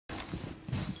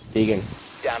Deegan.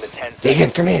 Down to 10 seconds.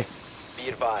 Deegan, come here. Be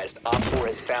advised, Op 4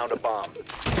 has found a bomb.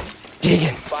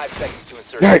 Deegan. 5 seconds to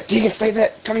insert. No, Deegan, stay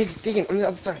there. Come here, Deegan, on the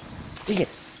other side. Deegan.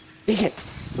 Deegan.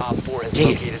 Op 4 has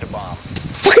Deegan. located a bomb.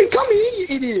 Fucking come here, you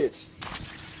idiot.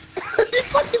 You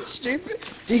fucking stupid.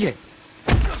 Deegan.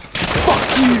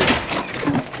 Fuck you.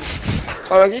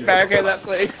 Oh, can you barricade that,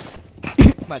 please?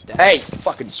 My dad. Hey,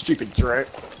 fucking stupid jerk.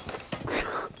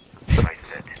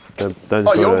 Don't Oh,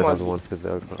 destroy you're those my- other ones because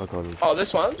I got them. Oh,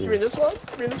 this one? You mean this one?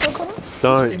 You mean this one, Connor?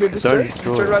 Don't, You mean this don't one?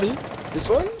 destroy This it. right here? This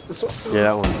one? This one? Yeah,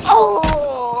 that one.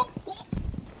 Oh!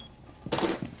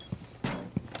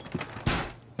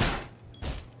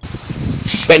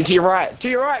 Ben, to your right. To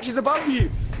your right. She's above you.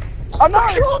 Oh no!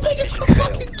 Oh, they just got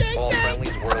fucking gang All banged.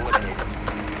 friendlies were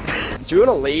eliminated. Do you want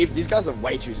to leave? These guys are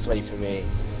way too sweaty for me.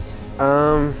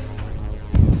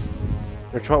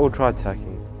 We'll try attacking.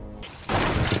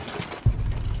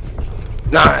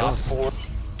 Nice. Op 4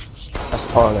 That's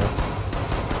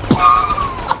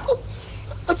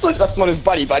no. That's not his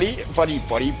buddy. Buddy.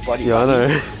 Yeah, I know.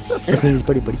 His name's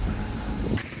Buddy.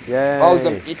 Yeah. Oh,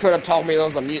 you could have told me there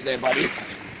was a mute there, buddy.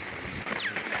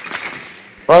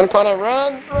 Run, Connor,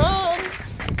 run!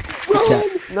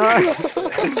 No.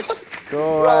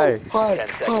 Go away. Hide, 10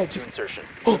 seconds hide. to insertion.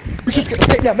 Oh, we can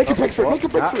escape now. Make a break for it. Make a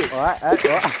break for it. Alright. Make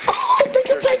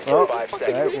a break for it. Five Fucking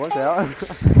seconds. Watch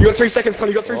retard. out. You got 3 seconds, Connor.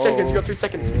 You got 3 seconds. You got 3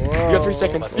 seconds. You got 3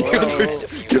 seconds. You got 3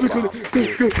 seconds. Go.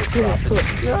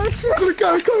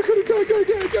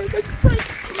 Make a break.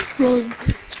 Run.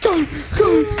 Go.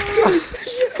 Yes.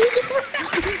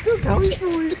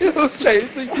 Still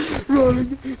chasing.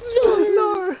 Run.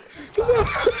 No.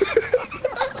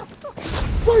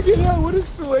 Fucking hell, what a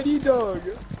sweaty dog.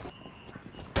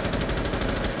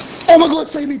 Oh my god,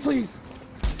 save me, please.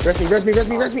 Res me.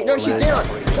 No, she's down.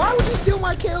 Why would you steal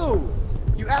my kill?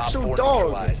 You Op actual 4 dog.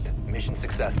 neutralized. Mission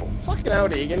successful. Fucking hell,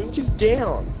 Deegan. She's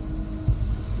down.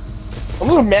 I'm a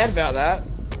little mad about that.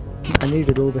 I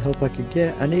needed all the help I could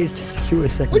get. I needed to secure a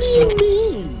second What do you spot.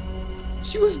 mean?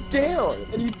 She was down,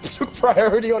 and you took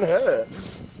priority on her.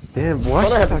 Damn, why I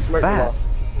don't have is to that smoke them fat? off.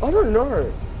 I don't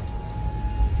know.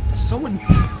 Someone.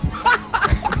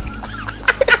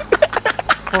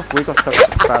 Oh, we got stuck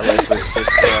with fat like this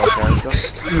character.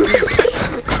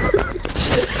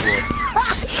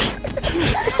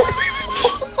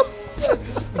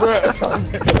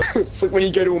 Bruh. It's like when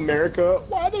you go to America.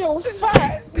 Why are they all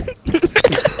fat? Good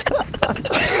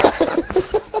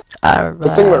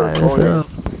thing we're recording.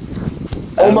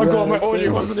 Oh my god, my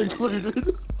audio wasn't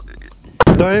included.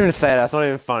 Don't even say that, it's not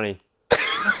even funny.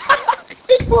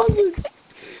 It wasn't.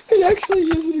 It actually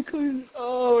isn't included.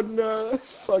 Oh no,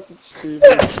 that's fucking stupid.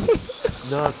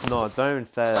 No, it's not, don't even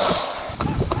say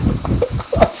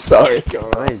that. I'm sorry, I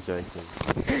God. ain't joking.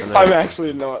 I know. I'm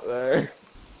actually not there.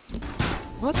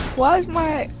 What? Why is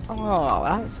my... Oh,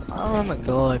 that's... Oh my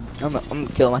god. I'm gonna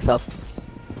kill myself.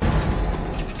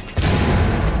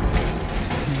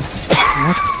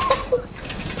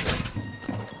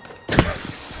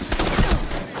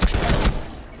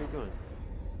 Keep going.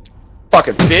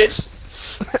 Fucking bitch.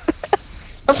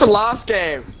 That's the last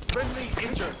game.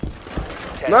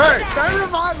 No, don't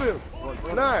revive him.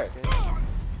 No.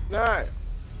 No.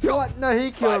 What? No,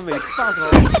 he killed me. Fuck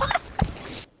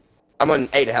off. I'm on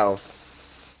 8 health.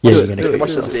 Yeah, you're gonna kill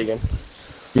Watch this, yourself.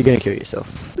 Deegan. You're gonna kill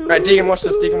yourself. Right, Deegan, watch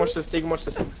this. Deegan, watch this. Deegan, watch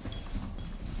this.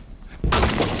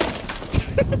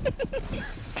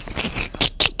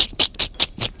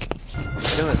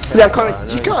 Yeah, you can't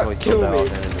kill me.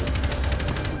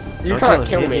 You can't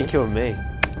kill me. He killed me.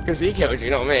 Because he killed you,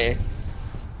 not me.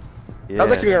 Yeah. I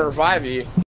was actually gonna revive you.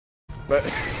 But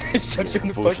he shot you in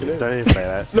the Bullshit. fucking head. Don't even say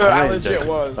that. No, I ain't legit joking.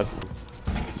 was.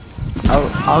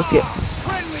 I'll get...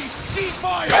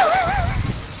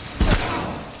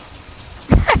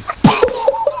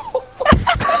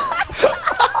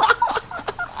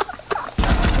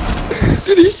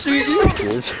 Did he shoot you?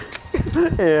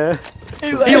 Yeah.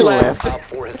 He left. Op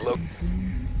 4 has located.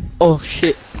 Oh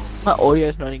shit. My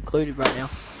audio's not included right now.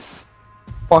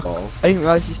 Fuck. Oh. I didn't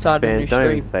realize you started a Ben, new don't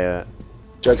stream. even say that.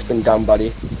 Joke's been done, buddy.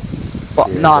 Fuck.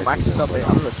 Yeah, No, I'm joking. actually not.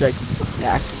 I'm not joking.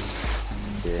 Yeah, actually.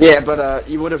 Yeah, but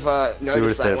you would have would've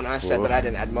noticed that said when I said before. that I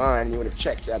didn't add mine. You would have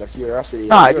checked out of curiosity.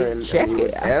 No, I And- didn't and check you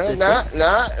would- it. I Yeah, just-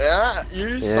 nah. You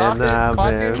Yeah, suck nah, at man,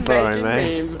 fucking sorry, making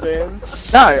mate. memes, Ben.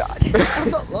 No,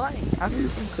 I'm not lying. I'm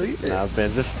just included. Nah,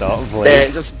 Ben, just stop, please.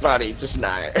 Ben, just buddy, just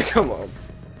no. Come on.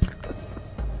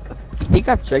 You think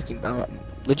I'm joking, but I'm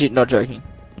legit not joking.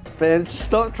 Ben,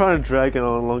 stop trying to drag it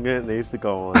on longer than it needs to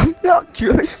go on. I'm not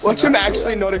joking. Watch him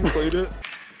actually not include it.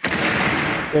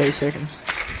 30 seconds.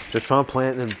 Just try and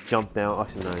plant and jump down.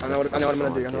 Actually, no. I know what I'm gonna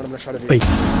do. I know what I'm gonna try to do. Wait.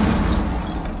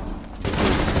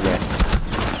 Yeah.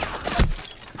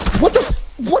 What the?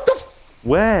 What the?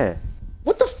 Where?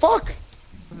 What the fuck?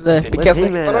 There, be Where's careful.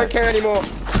 He-Man I don't at? care anymore.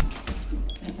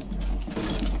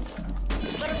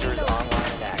 Diffuser is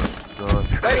online and active.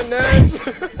 Nice. Later,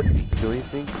 nerds. Do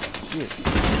anything? Shit.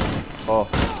 Oh,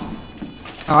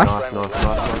 Nice. nice.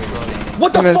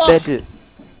 What the He-Man's fuck? dead. Shit.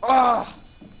 Ah,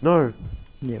 No.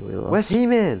 Yeah, we lost. Where's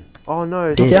He-Man? Oh no.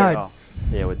 It's He not died. there. Oh.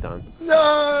 Yeah, we're done.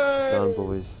 no. Done,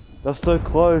 boys. That's so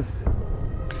close.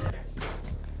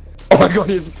 Oh my god,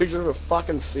 here's a picture of a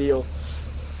fucking seal.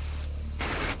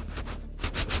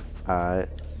 Alright.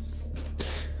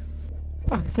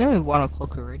 Oh, it's nearly 1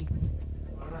 o'clock already.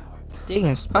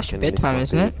 Deegan, it's past your Can this bedtime, not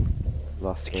isn't be it?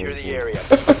 Last Secure the game. area.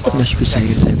 I should be saying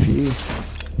the same for you.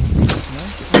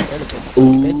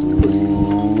 It's pussies.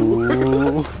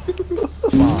 Ooh.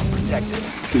 Bomb protected.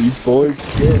 These boys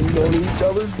getting on each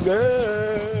other's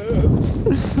nerves.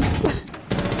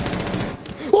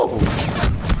 Whoa!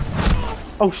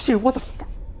 Oh shit, what the fuck?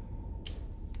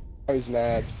 I was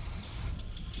mad.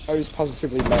 I was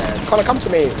positively mad. Connor, come to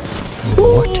me.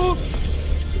 What?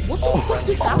 What the All fuck friendly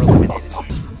just are happened? eliminated.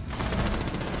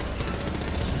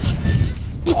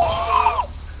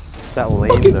 Is that lame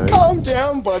Fucking though? calm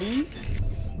down, buddy.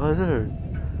 I know.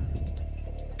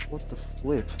 What the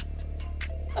flip?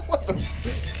 What the?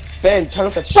 Ben, turn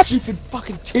off that stupid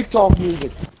fucking TikTok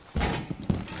music.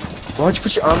 Why'd you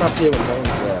put your arm up here when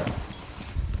Ben's there?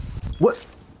 What?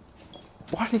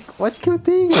 Why'd you kill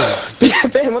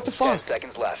Deegan? Ben, what the 10 fuck?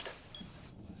 seconds left.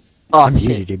 Oh, I shit.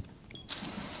 muted him.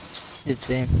 Did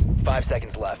see him. 5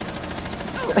 seconds left.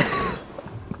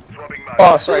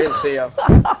 Oh, sorry, I didn't see you.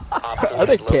 I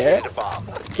don't care. A bomb.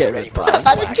 Get Ready it, for bye.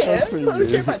 I don't care. I don't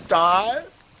care if I die.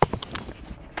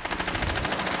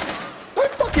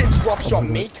 Don't fucking drop shot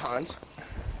me, cunt.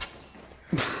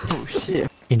 Oh,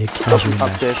 shit. In a casual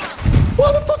match. Upstairs.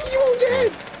 Why the fuck are you all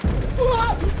dead?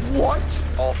 What?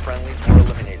 all friendlies were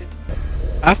eliminated.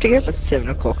 I have to get up at 7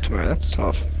 o'clock tomorrow, that's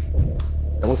tough.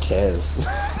 No one cares.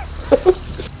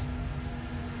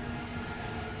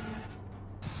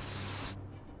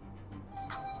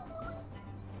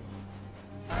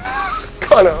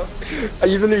 Connor, are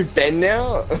you the new Ben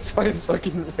now? I'm playing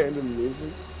fucking random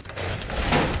music.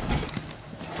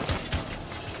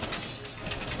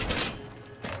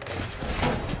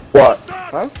 What?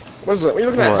 Huh? What is it? What are you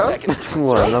looking at, huh?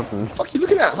 What? Nothing. The fuck are you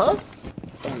looking at, huh?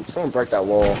 Someone broke that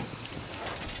wall.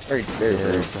 Very, very,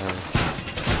 Yeah, very.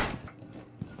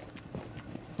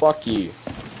 Fuck you.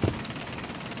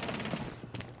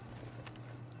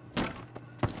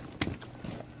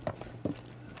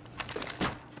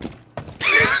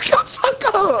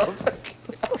 Fuck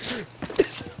off!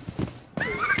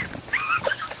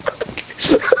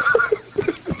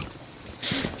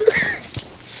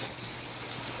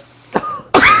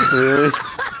 Really?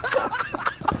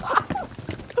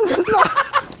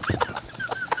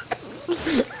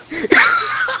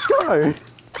 Go!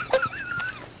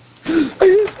 I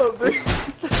hear something.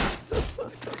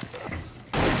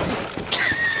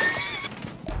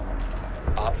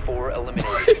 Op 4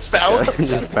 eliminated. It fell. He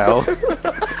just fell.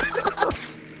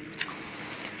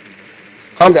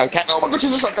 Calm down, cat. Oh my god,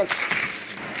 she's a shotgun.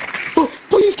 Oh,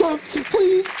 please, come.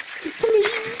 Please.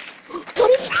 Please. God,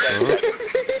 it's...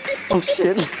 Oh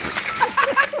shit. And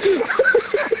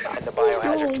the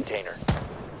biohazard container.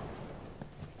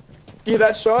 Hear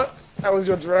that shot? That was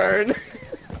your drone.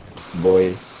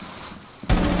 Boy.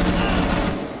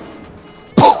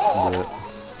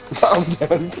 Calm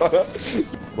down, Connor.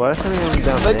 Why is something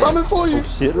down They're there? coming for you.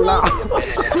 Oh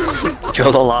shit.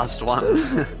 You're the last one.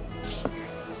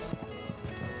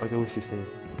 I'll go with you, Steve.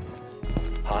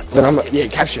 Then I'm yeah,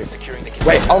 capture. Securing the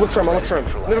Wait, I'll look for him.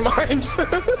 Never mind.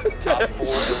 Op 4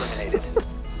 eliminated.